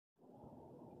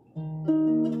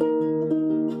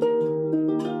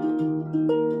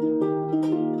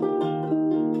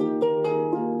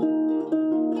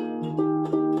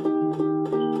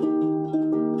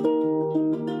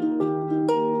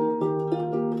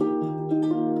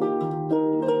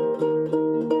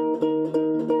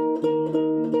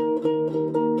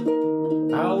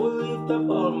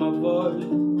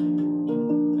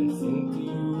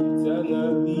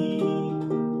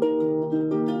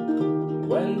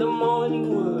the morning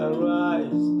will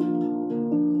arise,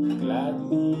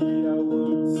 gladly I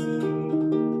will sing.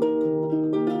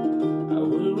 I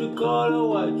will recall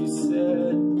what you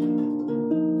said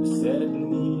to set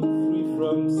me free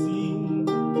from sin.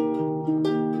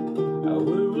 I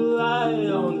will rely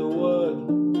on the word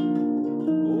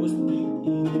oh speak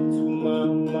into my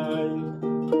mind.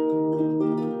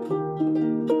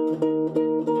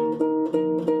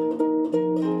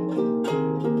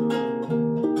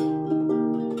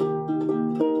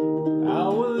 I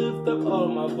will lift up all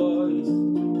my voice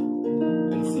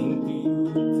and sing to you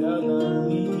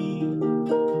eternally.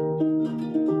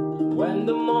 When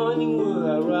the morning will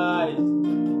arise,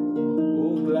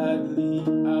 oh gladly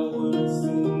I will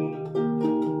sing.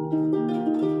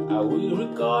 I will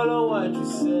recall what you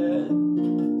said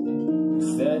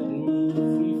to set me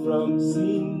free from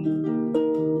sin.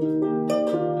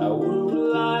 I will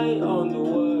rely on the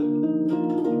word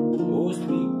oh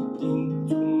speak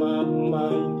into my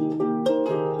mind.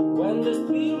 When the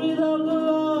Spirit of the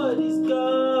Lord is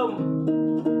come,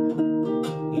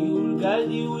 He will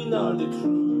guide you in all the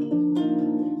truth.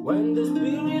 When the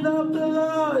Spirit of the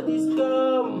Lord is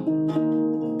come,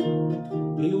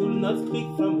 He will not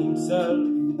speak from Himself.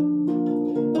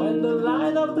 When the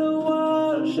light of the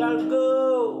world shall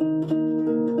go,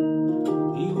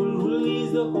 He will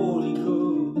release the Holy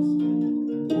Ghost,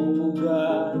 oh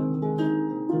God.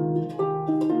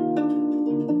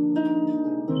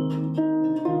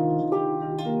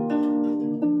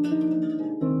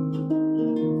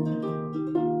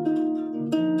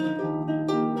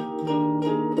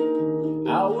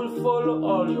 I will follow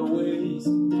all your ways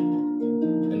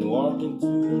and walk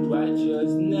into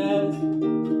righteousness.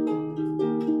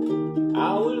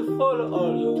 I will follow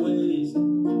all your ways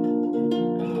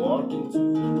and walk into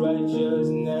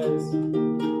righteousness.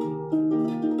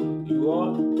 You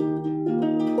are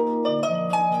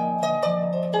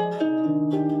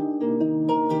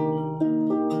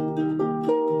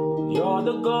You're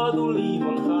the God who live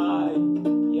on high.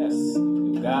 Yes,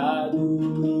 the God who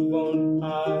live on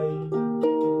high.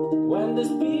 When the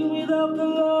Spirit of the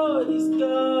Lord is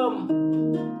come,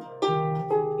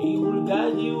 He will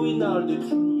guide you in all the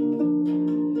truth.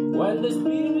 When the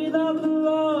Spirit of the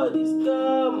Lord is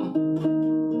come,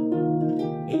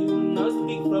 He will not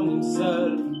speak from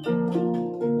Himself.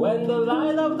 When the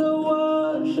light of the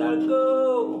world shall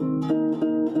go,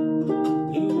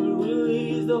 He will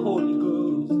release the Holy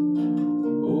Ghost,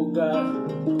 oh God.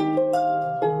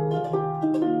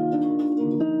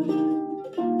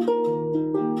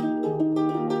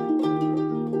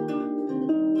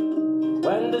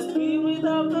 When the Spirit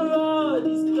of the Lord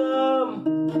is come,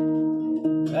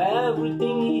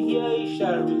 everything He hear He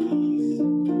shall release.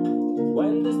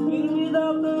 When the Spirit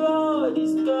of the Lord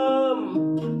is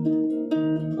come,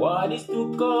 what is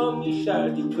to come He shall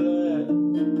declare.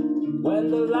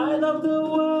 When the light of the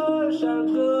world shall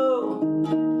go,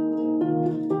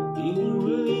 He will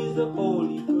release the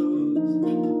Holy Ghost.